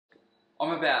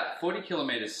I'm about 40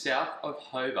 kilometres south of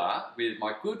Hobart with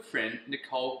my good friend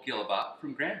Nicole Gilliver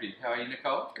from Grandvewe. How are you,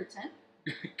 Nicole? Good, Sam.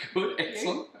 Good,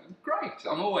 excellent. Great,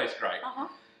 I'm always great.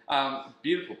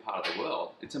 Beautiful part of the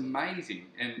world. It's amazing,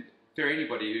 and for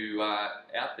anybody who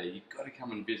out there, you've got to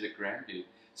come and visit Grandvewe.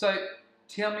 So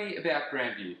tell me about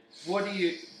Grandvewe. What do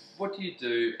you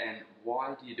do, and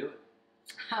why do you do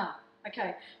it?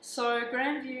 Okay, so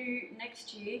Grandvewe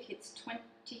next year hits 20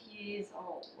 years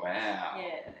old. Wow.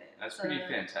 Yeah. That's pretty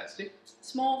fantastic.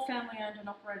 Small family owned and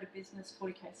operated business,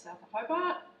 40k south of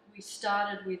Hobart. We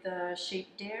started with a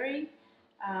sheep dairy.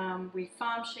 We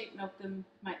farm sheep, milk them,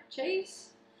 make cheese.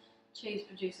 Cheese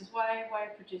produces whey, whey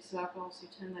produces alcohol, so you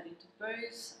turn that into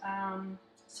booze.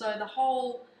 So the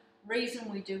whole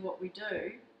reason we do what we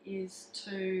do is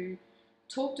to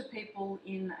talk to people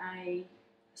in a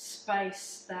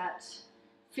space that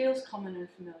feels common and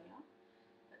familiar,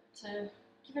 but to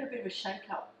give it a bit of a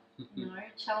shake-up, you know,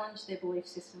 challenge their belief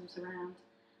systems around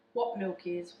what milk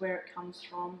is, where it comes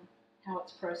from, how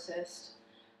it's processed,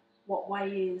 what whey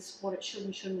is, what it should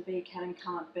and shouldn't be, can and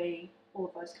can't be, all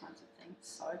of those kinds of things.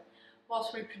 So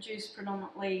whilst we produce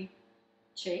predominantly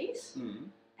cheese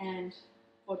and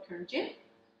vodka and gin,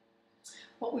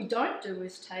 what we don't do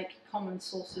is take common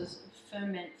sources of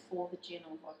ferment for the gin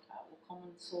or vodka, or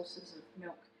common sources of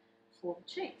milk for the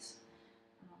cheese.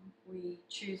 We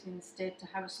choose instead to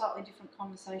have a slightly different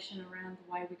conversation around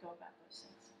the way we go about those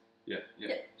things.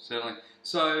 Yeah, certainly.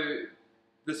 So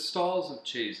the styles of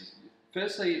cheeses,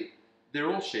 firstly,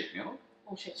 they're all sheep milk.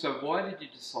 All sheep milk. So why did you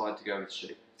decide to go with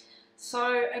sheep?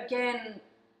 So again,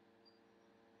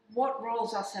 what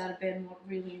rolls us out of bed and what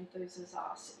really enthuses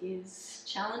us is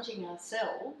challenging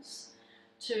ourselves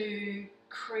to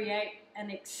create an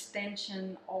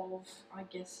extension of, I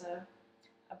guess,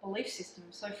 a belief system.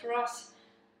 So for us,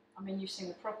 I mean, you've seen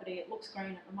the property, it looks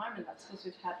green at the moment. That's because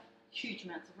we've had huge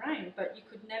amounts of rain, but you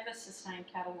could never sustain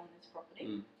cattle on this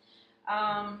property.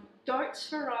 Goats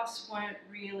for us weren't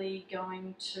really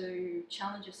going to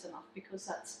challenge us enough because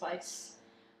that space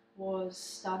was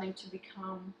starting to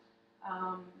become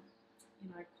you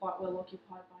know, quite well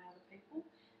occupied by other people.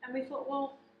 And we thought,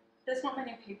 well, there's not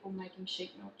many people making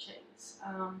sheep milk cheese.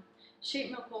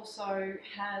 Sheep milk also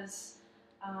has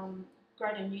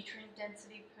greater nutrient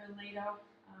density per litre.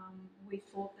 We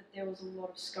thought that there was a lot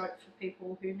of scope for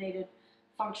people who needed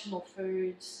functional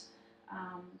foods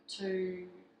to,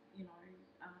 you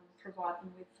know, provide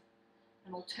them with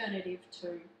an alternative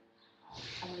to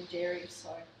common dairy.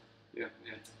 So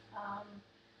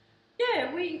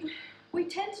we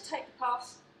tend to take the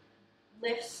path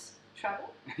less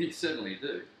travel. You certainly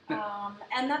do.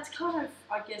 And that's kind of,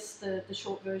 I guess, the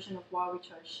short version of why we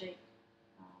chose sheep.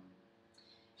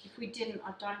 If we didn't,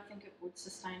 I don't think it would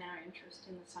sustain our interest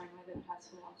in the same way that it has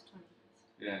for the last 20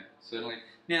 years. Yeah, certainly.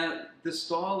 Now, the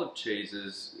style of cheese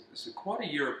is quite a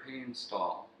European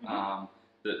style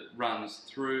that runs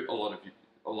through a lot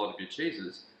of your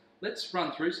cheeses. Let's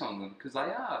run through some of them because they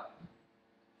are,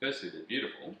 firstly, they're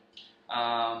beautiful.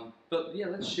 But yeah,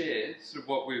 let's share sort of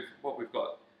what we've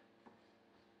got.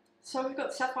 So we've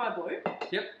got Sapphire Blue.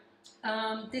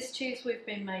 Yep. This cheese we've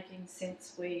been making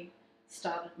since we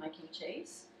started making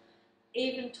cheese.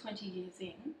 Even 20 years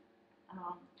in,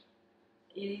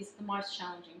 it is the most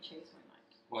challenging cheese we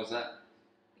make. Why is that?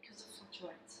 Because it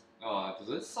fluctuates. Oh, does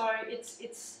it? So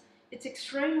it's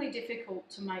extremely difficult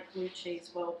to make blue cheese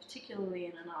well, particularly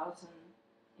in an artisan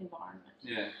environment.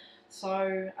 Yeah.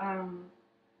 So,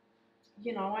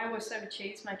 you know, I always say with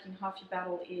cheese making, half your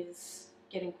battle is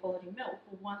getting quality milk.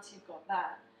 Well, once you've got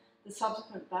that, the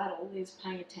subsequent battle is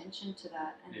paying attention to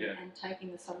that and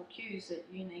taking the subtle cues that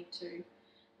you need to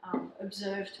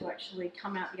observe to actually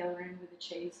come out the other end with a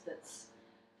cheese that's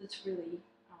really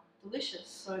delicious.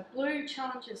 So blue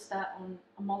challenges that on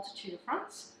a multitude of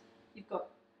fronts. You've got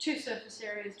two surface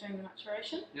areas doing the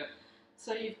maturation. Yep.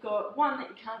 So you've got one that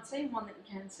you can't see and one that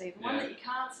you can see. The one that you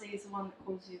can't see is the one that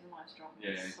causes you the most drama.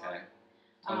 Yeah, okay.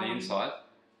 So, on the inside?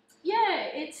 Yeah,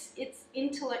 it's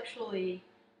intellectually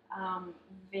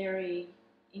very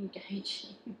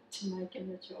engaging to make and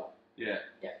mature. Yeah.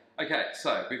 Yeah. Okay,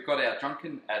 so we've got our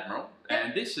Drunken Admiral,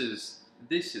 and this is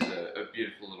a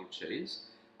beautiful little cheese.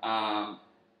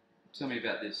 Tell me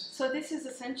about this. So this is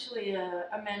essentially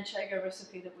a manchego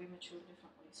recipe that we mature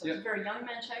differently. So it's a very young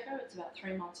manchego. It's about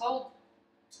 3 months old.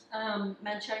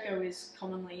 Manchego is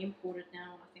commonly imported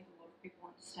now, and I think a lot of people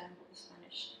understand what the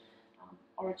Spanish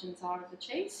origins are of the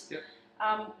cheese. Yep.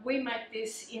 We make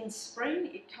this in spring.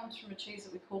 It comes from a cheese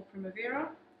that we call Primavera.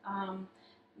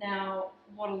 Now,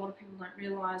 what a lot of people don't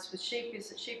realise with sheep is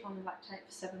that sheep only lactate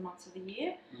for 7 months of the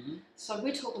year. So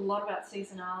we talk a lot about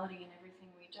seasonality in everything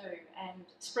we do, and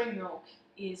spring milk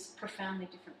is profoundly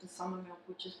different to summer milk,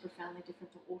 which is profoundly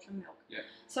different to autumn milk. Yeah.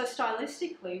 So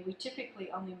stylistically, we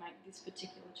typically only make this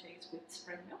particular cheese with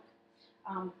spring milk.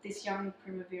 This young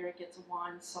Primavera gets a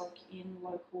wine soak in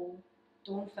local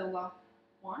Dornfelder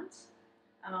wines.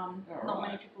 Not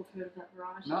many people have heard of that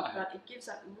variety, but it gives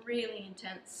that really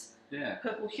intense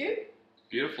purple hue.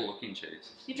 Beautiful looking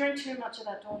cheese. You drink too much of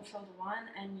that Dornfelder wine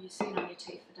and you see it on your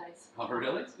teeth for days. Oh,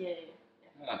 really? Yeah.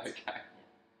 Oh, okay. Yeah.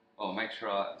 I'll make sure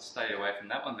I stay away from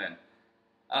that one then.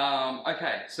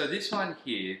 Okay, so this one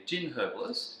here, Gin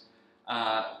Herbalist.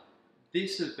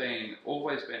 This has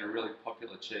always been a really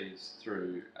popular cheese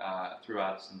through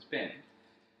Artisan's Bend.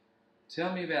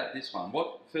 Tell me about this one.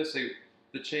 Firstly,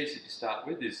 the cheese that you start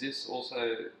with, is this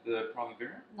also the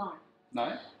Primavera? No.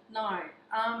 No? No.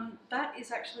 That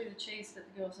is actually the cheese that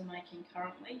the girls are making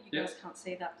currently. You guys can't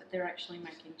see that, but they're actually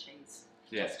making cheese.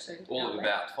 Yes, all of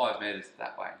about 5 metres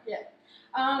that way. Yeah.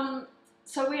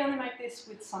 So we only make this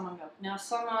with summer milk. Now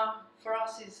summer for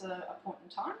us is a point in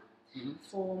time. Mm-hmm.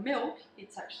 For milk,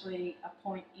 it's actually a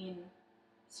point in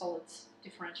solids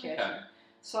differentiation. Okay.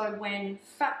 So when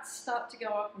fats start to go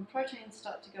up and proteins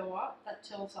start to go up, that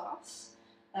tells us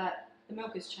that the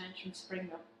milk has changed from spring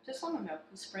milk to summer milk,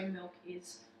 because spring milk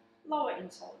is lower in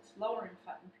solids, lower in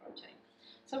fat and protein.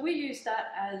 So we use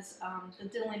that as the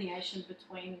delineation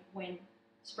between when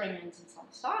spring ends and summer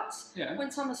starts. Yeah.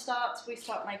 When summer starts, we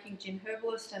start making Gin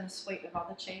Herbalist and a suite of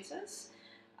other cheeses,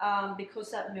 because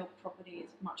that milk property is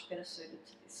much better suited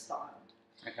to this style.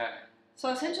 Okay. So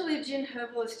essentially, a Gin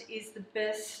Herbalist is the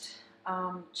best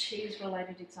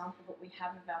cheese-related example that we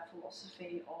have of our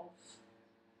philosophy of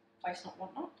waste not,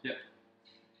 want not.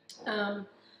 Yeah.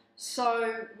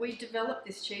 So we developed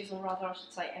this cheese, or rather I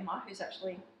should say Emma, who's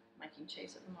actually making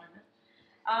cheese at the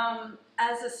moment,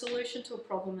 as a solution to a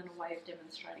problem and a way of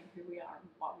demonstrating who we are and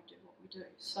why we do what we do.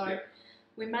 So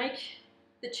we make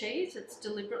the cheese, it's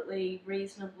deliberately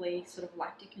reasonably sort of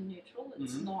lactic and neutral.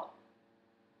 It's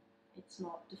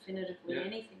not definitively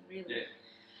anything really.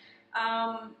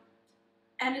 Yeah.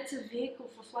 And it's a vehicle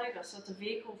for flavour, so it's a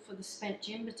vehicle for the spent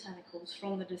gin botanicals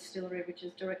from the distillery, which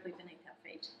is directly beneath our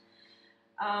feet.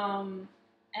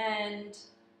 And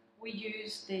we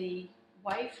use the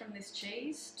whey from this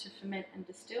cheese to ferment and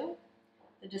distill.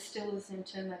 The distillers then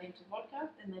turn that into vodka,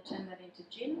 then they turn that into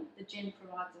gin. The gin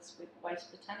provides us with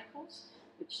waste botanicals,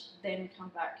 which then come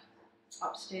back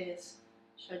upstairs,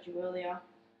 showed you earlier.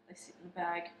 They sit in a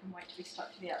bag and wait to be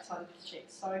stuck to the outside of the cheese.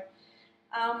 So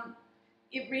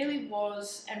it really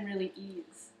was and really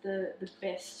is the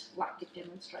best lactic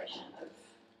demonstration of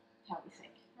how we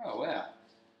think. Oh, wow.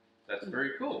 That's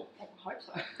very cool. I hope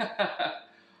so.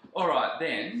 All right,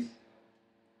 then,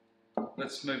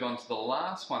 let's move on to the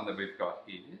last one that we've got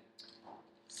here.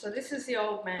 So this is the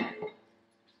Old Man.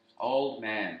 Old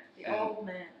Man. The Old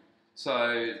Man.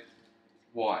 So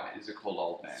why is it called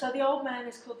Old Man? So the Old Man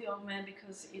is called the Old Man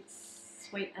because it's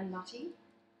sweet and nutty.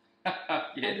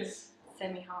 Yes.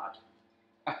 And semi-hard.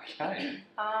 Okay.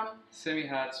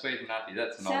 Semi-hard, sweet and nutty.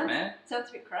 That's an old man. Sounds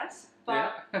a bit crass,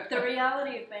 but the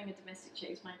reality of being a domestic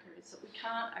cheesemaker is that we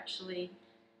can't actually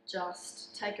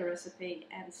just take a recipe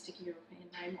and stick a European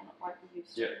name on it like we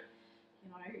used to. You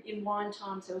know, in wine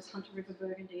times there was Hunter River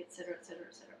Burgundy, etc., etc.,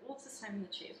 etc. Well, it's the same in the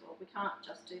cheese world. We can't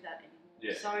just do that anymore.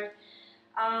 Yeah. So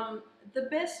the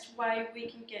best way we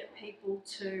can get people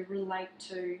to relate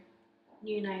to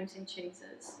new names in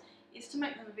cheeses is to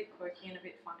make them a bit quirky and a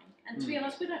bit funny. And to be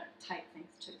honest, we don't take things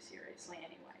too seriously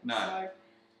anyway. No.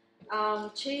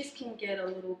 So cheese can get a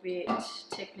little bit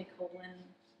technical and,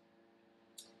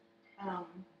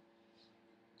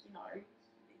 you know,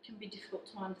 it can be difficult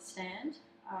to understand.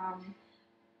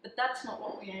 But that's not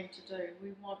what we aim to do.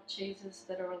 We want cheeses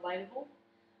that are relatable.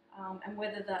 And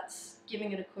whether that's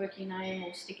giving it a quirky name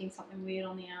or sticking something weird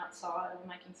on the outside or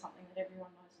making something that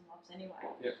everyone knows and loves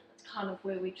anyway, that's kind of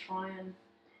where we try and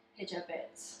hedge our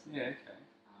bets. Yeah, okay.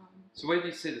 So where do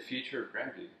you see the future of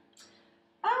Grandvewe?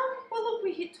 Well, look,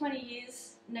 we hit 20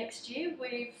 years next year.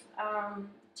 We've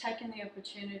taken the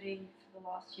opportunity for the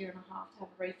last year and a half to have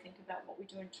a rethink about what we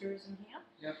do in tourism here.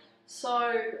 Yep.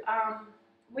 So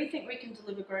we think we can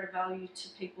deliver greater value to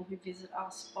people who visit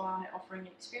us by offering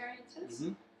experiences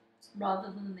rather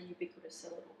than the ubiquitous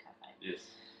cellar or cafe. Yes.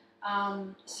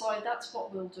 So that's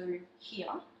what we'll do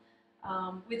here.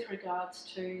 With regards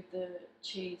to the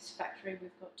cheese factory,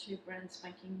 we've got 2 brand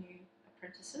spanking new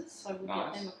apprentices, so we'll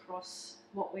get them across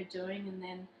what we're doing, and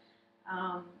then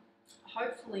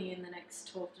hopefully in the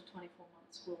next 12 to 24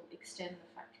 months we'll extend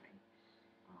the factory.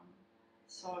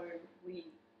 So we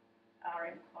are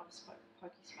in quite a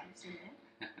pokey space in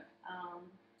there.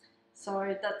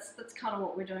 So that's kind of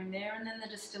what we're doing there, and then the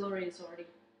distillery is already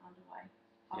underway.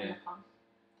 Pardon the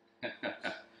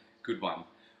pun. Good one.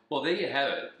 Well, there you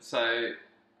have it. So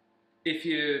if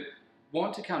you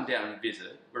want to come down and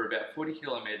visit, we're about 40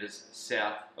 kilometres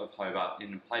south of Hobart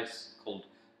in a place called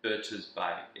Birchs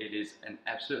Bay. It is an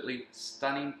absolutely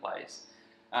stunning place.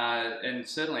 And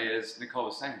certainly, as Nicole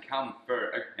was saying, come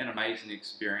for an amazing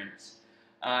experience.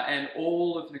 And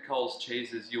all of Nicole's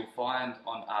cheeses you'll find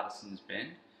on Artisan's Bend.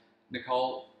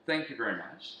 Nicole, thank you very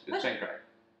much. It's been great.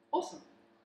 Awesome.